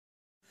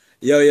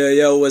Yo, yo,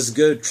 yo, what's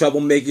good?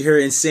 Troublemaker here,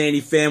 Insanity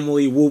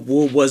Family, whoop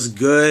whoop, what's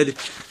good?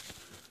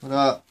 What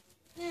up?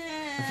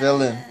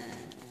 Villain.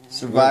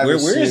 Survivor Where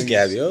is Series.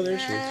 Gabby? Oh, there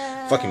she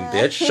is. Fucking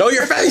bitch. Show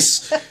your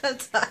face!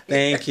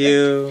 Thank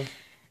you.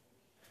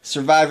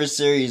 Survivor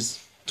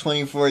Series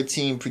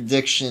 2014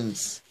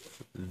 predictions.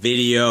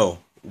 Video.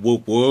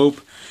 Whoop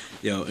whoop.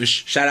 Yo,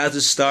 shout out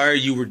to Star,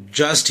 you were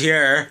just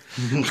here,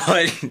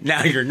 but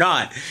now you're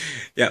not.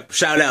 Yep,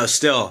 shout out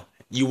still.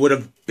 You would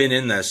have been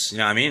in this, you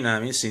know what I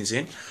mean?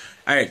 Scene.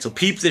 Alright, so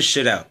peep this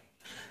shit out.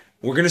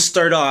 We're gonna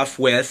start off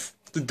with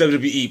the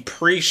WWE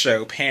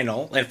pre-show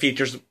panel that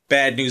features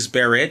Bad News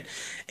Barrett,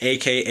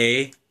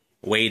 aka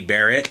Wade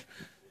Barrett,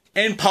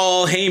 and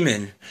Paul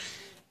Heyman.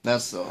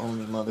 That's the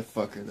only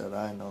motherfucker that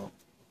I know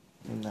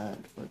in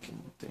that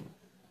fucking thing.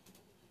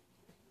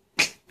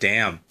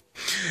 Damn.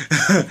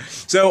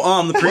 So,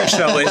 the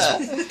pre-show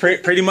is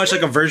pretty much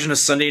like a version of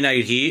Sunday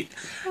Night Heat,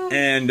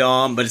 and,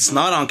 but it's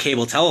not on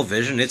cable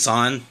television, it's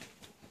on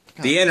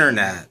the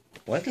internet.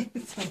 What?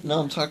 No,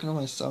 I'm talking to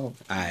myself.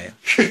 Alright.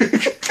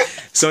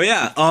 So,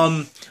 yeah,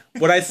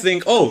 what I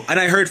think, and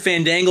I heard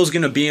Fandango's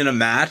gonna be in a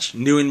match,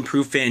 new and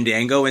improved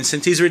Fandango, and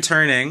since he's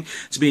returning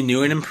to be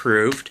new and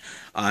improved,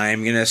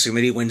 I'm gonna assume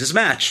that he wins his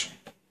match.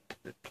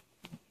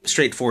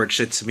 Straightforward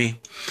shit to me.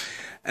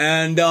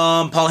 And,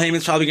 Paul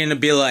Heyman's probably gonna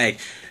be like,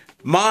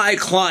 my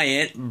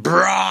client,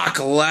 Brock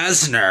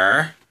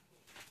Lesnar.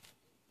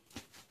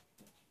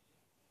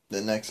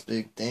 The next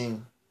big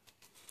thing.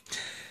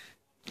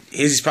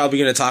 He's probably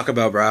going to talk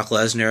about Brock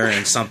Lesnar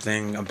and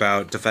something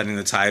about defending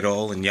the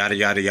title and yada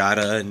yada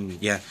yada,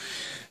 and yeah.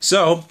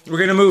 So, we're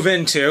going to move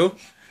into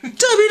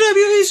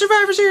WWE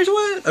Survivor Series,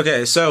 what?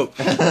 Okay, so,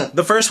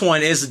 the first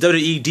one is the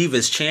WWE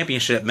Divas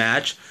Championship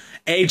match.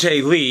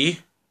 AJ Lee,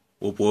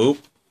 whoop whoop,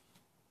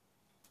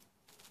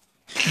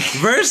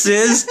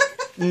 versus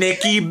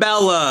Nikki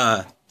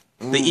Bella,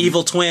 the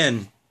evil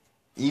twin.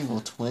 Evil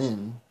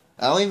twin?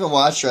 I don't even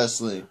watch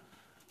wrestling.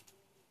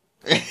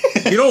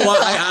 You don't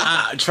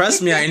want...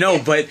 trust me, I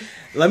know, but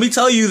let me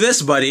tell you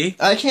this, buddy.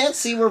 I can't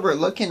see where we're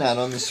looking at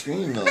on the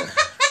screen, though.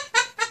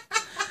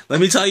 Let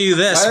me tell you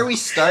this. Why are we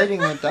starting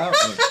without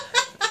me?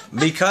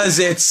 Because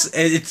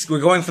we're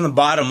going from the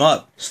bottom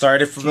up.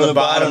 Started from the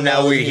bottom,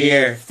 now we're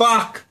here.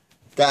 Fuck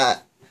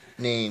that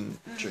name,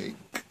 Drake.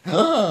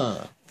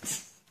 Huh.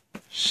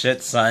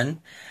 Shit,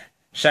 son.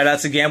 Shout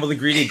out to Gamble the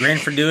Greedy Grin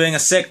for doing a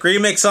sick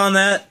remix on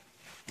that.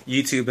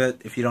 YouTube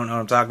it if you don't know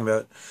what I'm talking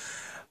about.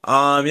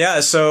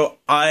 Yeah, so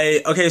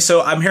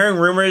I'm hearing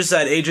rumors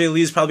that AJ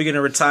Lee's probably going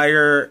to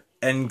retire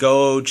and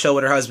go chill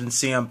with her husband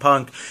CM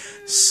Punk.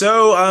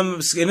 So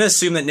I'm going to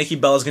assume that Nikki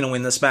Bella's going to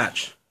win this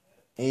match.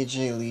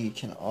 AJ Lee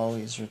can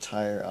always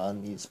retire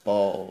on these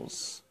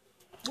balls.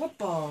 What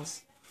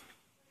balls?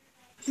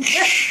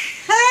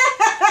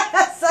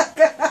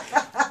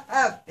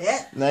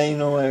 Now you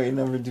know why we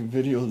never do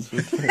videos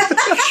with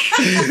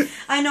her.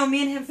 I know,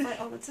 me and him fight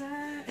all the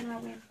time, and I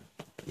win.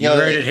 You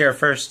heard it here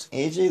first.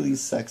 AJ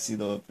Lee's sexy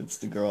though, if it's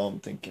the girl I'm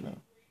thinking of.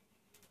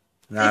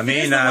 Nah,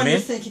 me. You're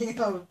thinking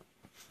of,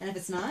 and if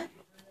it's not,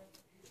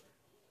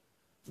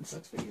 it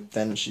sucks for you.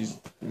 Then she's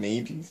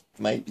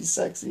might be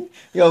sexy.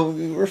 Yo,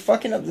 we're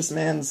fucking up this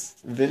man's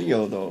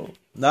video though.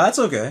 No, that's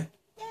okay.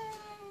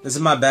 This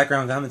is my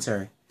background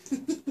commentary.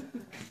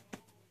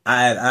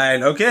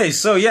 Okay,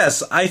 so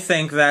yes, I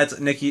think that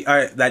Nikki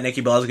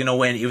Bella is gonna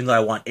win, even though I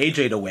want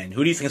AJ to win.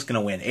 Who do you think is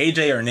gonna win,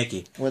 AJ or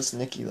Nikki? What's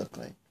Nikki look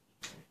like?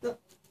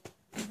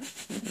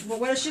 Well,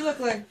 what does she look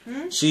like?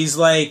 She's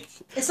like...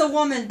 It's a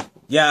woman.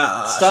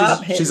 Yeah,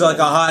 she's like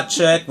a hot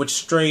chick with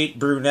straight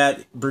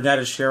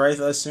brunettish hair, I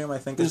assume. I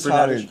think it's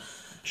brunettish.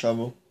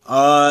 Trouble.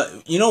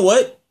 You know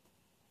what?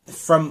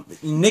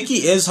 Nikki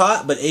is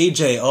hot, but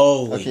AJ,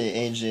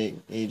 Okay,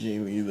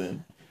 AJ Lee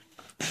then.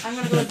 I'm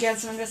gonna go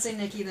against him. I'm gonna say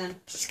Nikki then.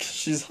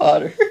 She's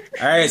hotter.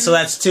 Alright, so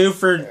that's 2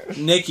 for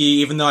Nikki,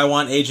 even though I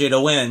want AJ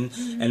to win,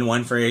 and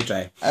 1 for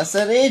AJ. I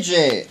said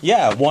AJ.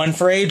 Yeah, 1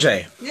 for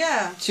AJ.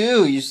 Yeah.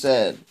 2, you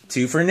said.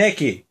 2 for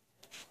Nikki.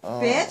 Oh.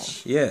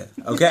 Bitch. Yeah,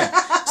 okay.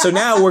 So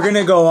now we're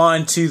gonna go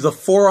on to the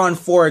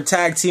 4-on-4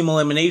 tag team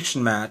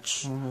elimination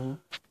match. Mm-hmm.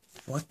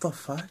 What the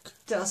fuck?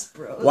 Dust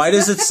Bros. Why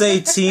does it say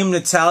Team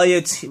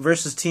Natalia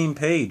versus Team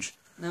Paige?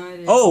 No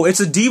idea. Oh, it's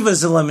a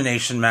Divas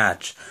elimination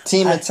match.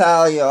 Team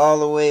Natalia all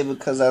the way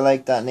because I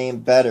like that name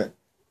better.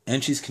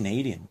 And she's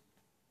Canadian.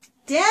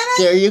 Damn it!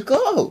 There you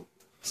go.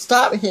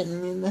 Stop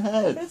hitting me in the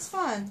head. It's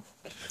fun.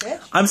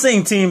 Bitch. I'm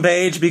saying Team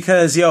Paige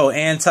because,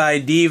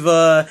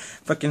 anti-diva,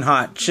 fucking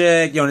hot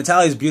chick.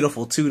 Natalia's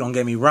beautiful too, don't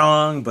get me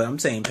wrong, but I'm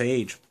saying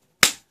Paige.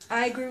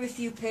 I agree with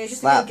you, Paige.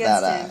 Just Slap go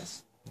against that him.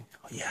 ass.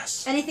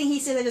 Yes. Anything he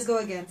said, I just go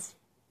against.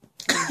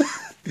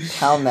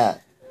 Pound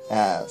that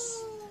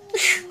ass.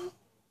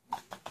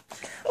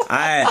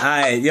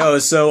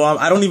 So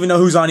I don't even know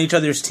who's on each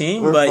other's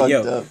team, We're but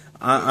fucked up.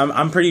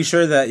 I'm pretty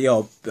sure that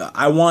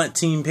I want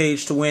Team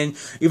Paige to win,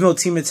 even though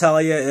Team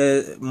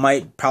Natalia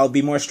might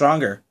probably be more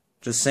stronger.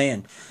 Just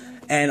saying.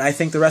 And I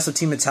think the rest of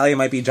Team Natalia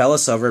might be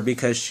jealous of her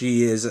because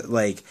she is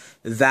like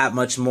that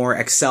much more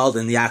excelled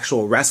in the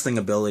actual wrestling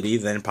ability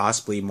than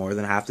possibly more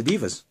than half the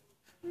divas.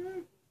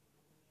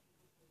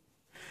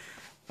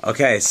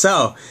 Okay,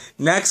 so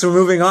next we're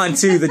moving on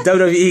to the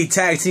WWE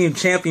Tag Team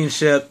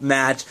Championship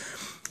match.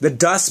 The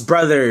Dust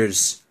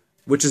Brothers,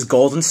 which is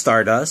Gold and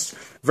Stardust,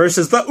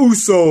 versus the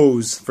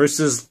Usos,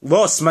 versus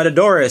Los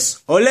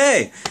Matadores,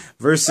 Ole,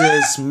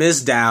 versus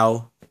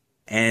Mizdow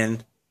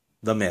and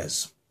The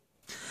Miz.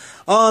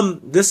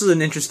 This is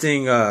an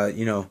interesting,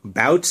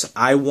 bout.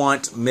 I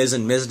want Miz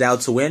and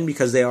Mizdow to win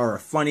because they are a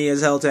funny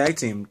as hell tag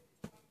team.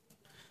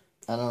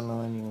 I don't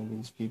know any of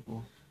these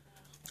people.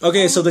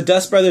 Okay, so the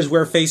Dust Brothers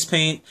wear face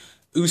paint.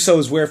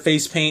 Usos wear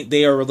face paint.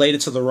 They are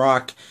related to The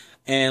Rock.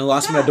 And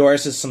Los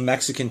Matadores is some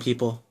Mexican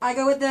people. I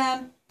go with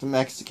them. The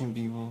Mexican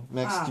people.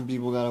 Mexican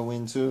people gotta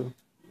win too.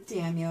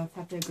 Damn, you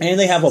have to agree. And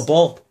they have a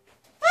bull.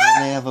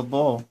 And they have a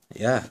bull.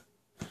 Yeah.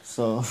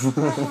 So.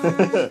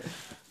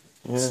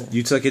 Yeah.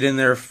 You took it in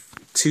there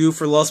 2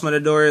 for Los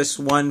Matadores,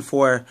 1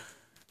 for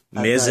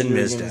Miz and I thought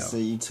you were gonna Mizdow. say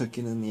you took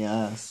it in the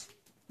ass.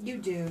 You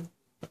do.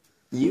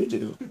 You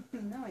do.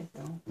 No, I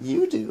don't.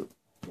 You do.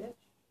 Bitch.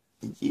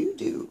 You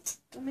do.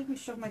 Don't make me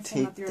shove my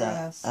tongue up Take your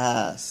that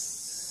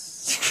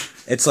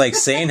ass. It's like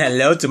saying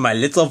hello to my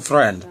little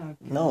friend. Oh,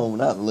 No,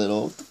 not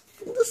little.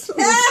 This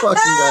fucking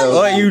guy.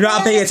 Oh, you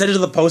not paying attention to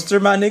the poster,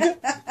 my nigga?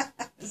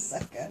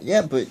 sucker.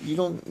 Yeah, but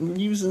you're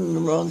using the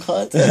wrong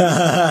context.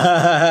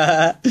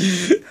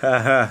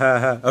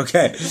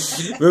 Okay,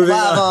 moving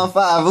on.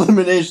 5-on-5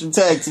 elimination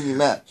tag team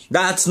match.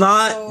 That's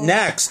not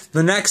next.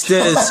 The next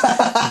is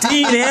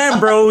Dean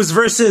Ambrose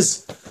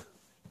versus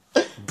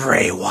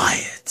Bray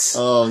Wyatt.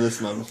 Oh,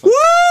 this motherfucker.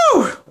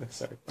 Woo!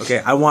 Sorry. Okay,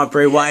 I want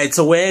Bray Wyatt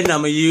to win.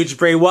 I'm a huge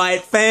Bray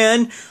Wyatt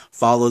fan.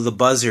 Follow the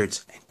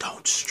buzzards and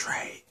don't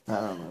stray. I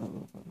don't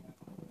know.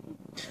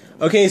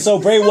 Okay, so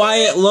Bray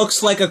Wyatt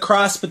looks like a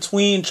cross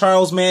between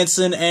Charles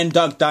Manson and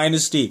Duck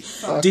Dynasty.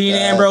 Dean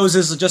that. Ambrose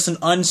is just an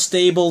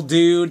unstable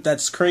dude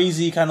that's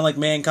crazy, kind of like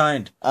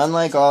Mankind.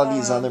 Unlike all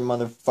these other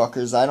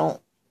motherfuckers, I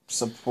don't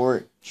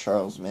support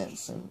Charles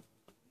Manson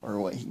or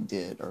what he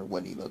did or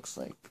what he looks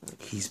like.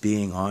 He's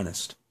being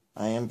honest.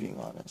 I am being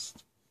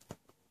honest.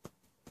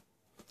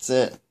 That's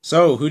it.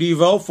 So, who do you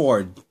vote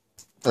for?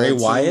 Bray The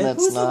team Wyatt?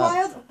 that's Who's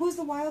not-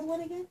 the wild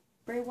one again?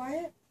 Bray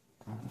Wyatt?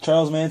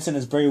 Charles Manson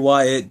is Bray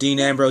Wyatt. Dean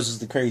Ambrose is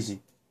the crazy.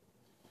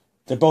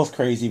 They're both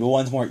crazy, but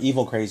one's more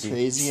evil crazy.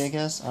 Crazy, I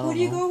guess? I don't Who do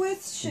you know. go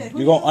with? Shit. Who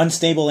You do go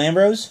unstable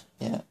Ambrose?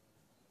 Yeah.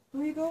 Who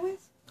do you go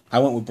with? I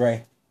went with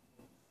Bray.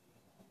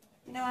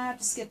 You know, I have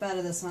to skip out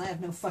of this one. I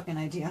have no fucking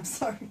idea. I'm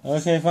sorry.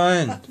 Okay,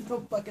 fine.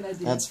 No fucking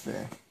idea. That's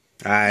fair.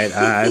 Alright.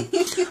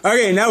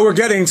 Okay, now we're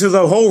getting to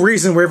the whole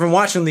reason we're even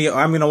watching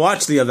I'm gonna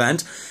watch the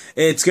event.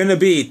 It's gonna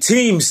be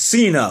Team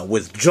Cena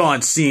with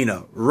John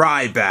Cena,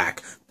 Ryback,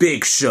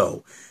 Big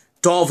Show,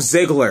 Dolph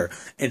Ziggler,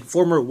 and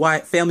former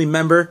Wyatt family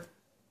member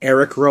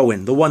Eric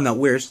Rowan, the one that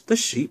wears the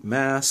sheep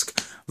mask,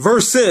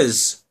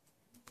 versus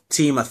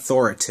Team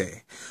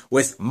Authority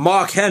with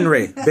Mark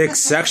Henry, Big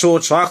Sexual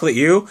Chocolate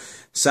You,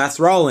 Seth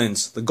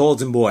Rollins, the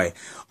Golden Boy,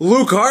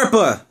 Luke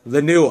Harper,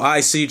 the new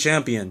IC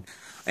champion,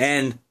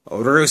 and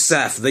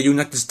Rusev, the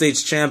United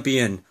States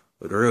champion.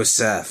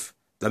 Rusev,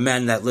 the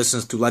man that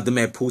listens to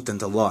Vladimir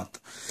Putin a lot.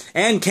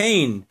 And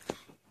Kane,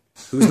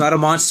 who's not a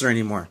monster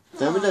anymore.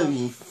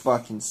 WWE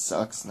fucking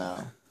sucks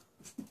now.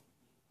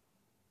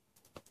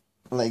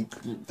 Like,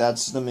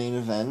 that's the main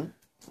event?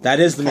 That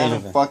is the What main kind of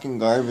event. fucking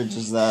garbage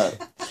is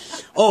that?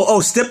 Oh,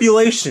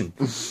 stipulation.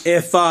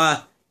 If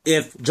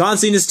John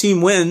Cena's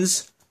team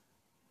wins,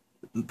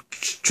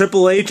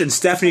 Triple H and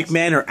Stephanie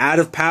McMahon are out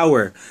of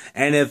power.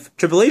 And if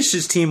Triple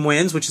H's team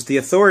wins, which is the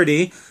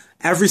Authority,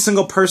 every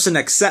single person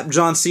except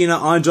John Cena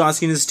on John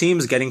Cena's team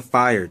is getting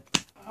fired.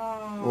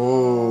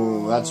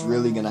 Oh, that's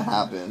really gonna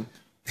happen.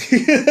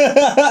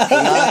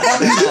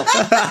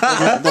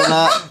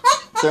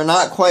 They're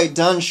not quite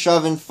done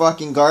shoving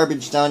fucking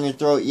garbage down your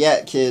throat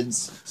yet,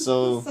 kids.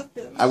 So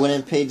I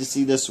wouldn't pay to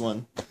see this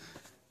one.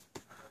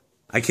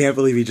 I can't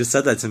believe you just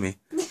said that to me.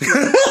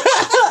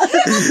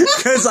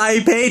 Because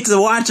I paid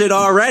to watch it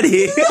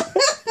already.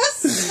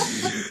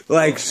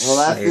 Like, Well,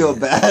 I feel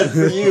bad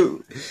for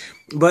you.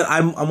 But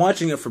I'm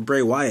watching it for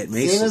Bray Wyatt.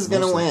 Cena's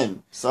gonna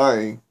win.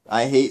 Sorry,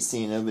 I hate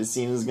Cena, but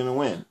Cena's gonna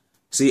win.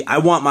 See, I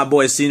want my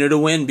boy Cena to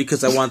win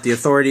because I want the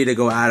Authority to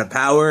go out of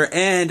power.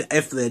 And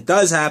if it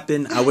does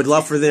happen, I would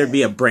love for there to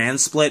be a brand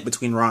split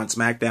between Raw and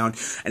SmackDown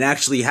and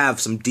actually have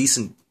some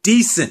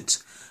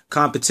decent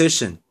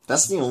competition.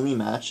 That's the only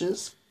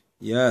matches?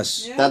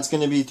 Yes. Yeah. That's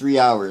gonna be 3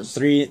 hours.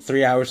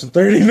 3 hours and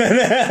 30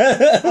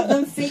 minutes. Of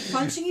them fake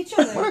punching each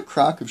What other. a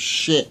crock of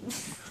shit.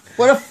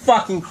 What a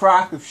fucking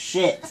crock of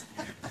shit.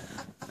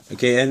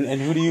 Okay, and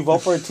who do you vote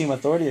for? Team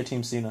Authority or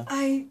Team Cena?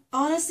 I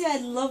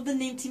love the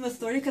name Team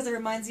Authority because it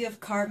reminds me of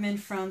Cartman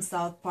from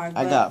South Park.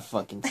 I but- got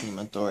fucking Team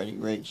Authority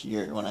right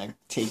here when I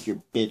take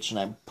your bitch and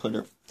I put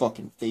her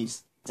fucking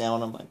face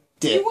down on my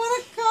dick. You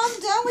want to calm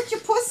down with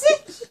your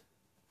pussy?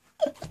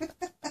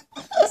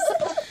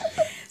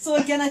 So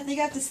again, I think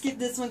I have to skip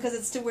this one because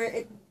it's to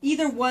where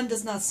either one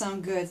does not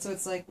sound good. So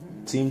it's like,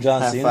 Team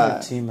John High Cena five.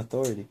 or Team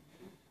Authority?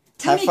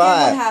 tell High me again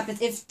five. what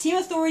happens. If Team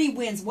Authority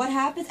wins, what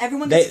happens?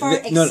 Everyone gets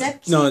fired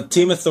except no,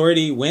 Team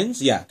Authority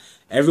wins? Yeah.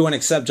 Everyone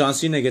except John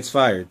Cena gets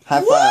fired. High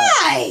five.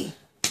 Why?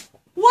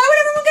 Why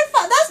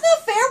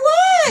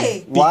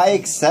Why? Why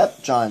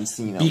accept John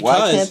Cena? Why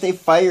Because- can't they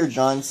fire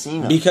John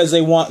Cena? Because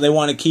they want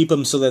to keep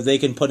him so that they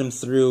can put him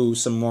through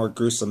some more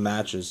gruesome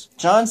matches.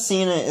 John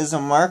Cena is a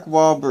Mark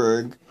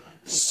Wahlberg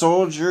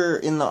soldier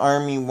in the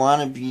army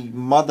wannabe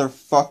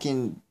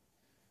motherfucking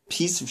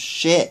piece of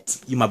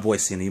shit. You my boy,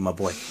 Cena. You my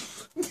boy.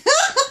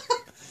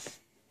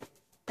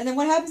 And then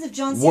what happens if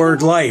John Cena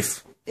Word wins?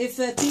 life. If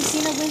Team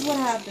Cena wins, what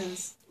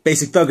happens?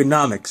 Basic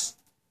thugonomics.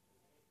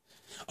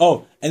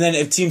 Oh, and then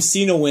if Team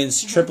Cena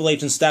wins, Triple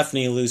H and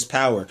Stephanie lose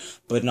power.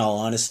 But in all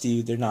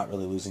honesty, they're not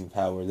really losing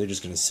power. They're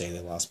just going to say they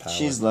lost power.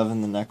 She's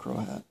loving the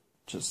necro hat.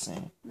 Just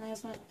saying. No,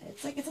 it's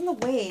like it's in the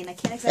way, and I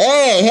can't accept.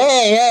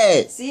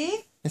 Hey! See?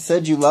 I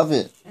said you love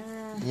it.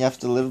 You have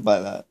to live by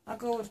that. I'll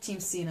go with Team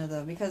Cena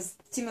though, because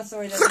Team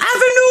Authority.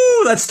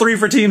 Avenue! That's 3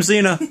 for Team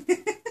Cena.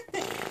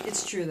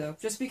 It's true though.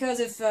 Just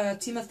because if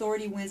Team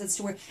Authority wins, it's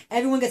to where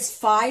everyone gets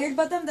fired,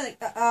 but them.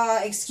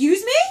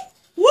 Excuse me?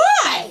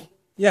 Why?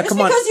 Yeah, Just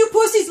come on. because you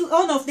pussies.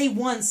 Oh no, if they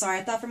won, sorry.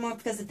 I thought for a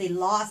moment because if they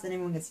lost, then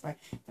everyone gets fired.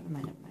 Never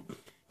mind.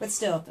 But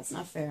still, that's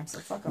not fair. So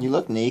fuck them. You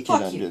look naked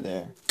Fuck under you.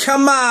 there.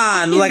 Come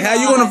on! Like, how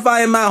you not. gonna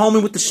fire my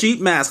homie with the sheet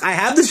mask? I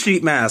have the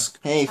sheet mask.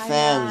 Hey, I'm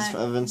fans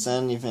not. of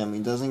Insanity Family,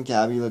 doesn't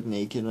Gabby look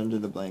naked under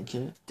the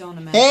blanket? Don't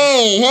imagine.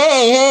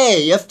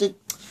 Hey! You have to...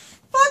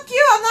 Fuck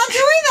you! I'm not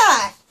doing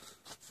that.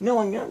 No,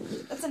 I'm not...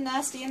 That's a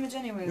nasty image,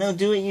 anyways. No,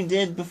 do what you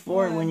did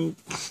before What? when you...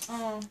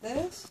 Oh,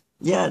 this?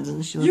 Yeah,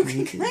 doesn't she look You can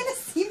naked? kind of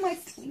see my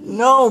sleeve.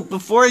 No,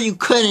 before you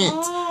couldn't.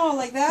 Oh,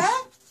 like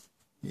that?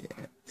 Yeah.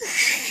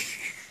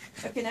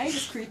 Okay, now you're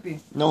just creepy.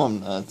 No,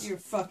 I'm not. You're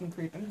fucking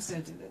creepy. I'm just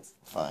gonna do this.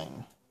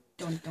 Fine.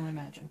 Don't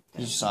imagine.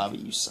 You saw what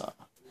you saw.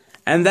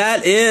 And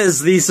that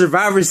is the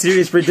Survivor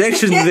Series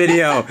predictions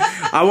video.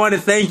 I want to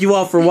thank you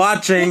all for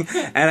watching,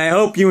 and I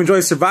hope you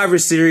enjoy Survivor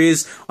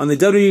Series on the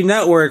WWE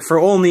Network for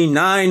only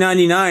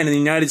 $9.99 in the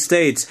United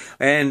States,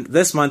 and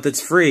this month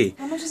it's free.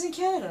 How much is in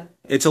Canada?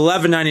 It's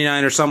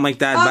 $11.99 or something like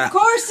that. Of but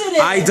course it is!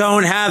 I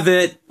don't have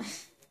it.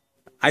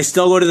 I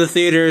still go to the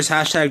theaters.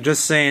 Hashtag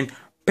just saying.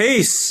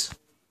 Peace.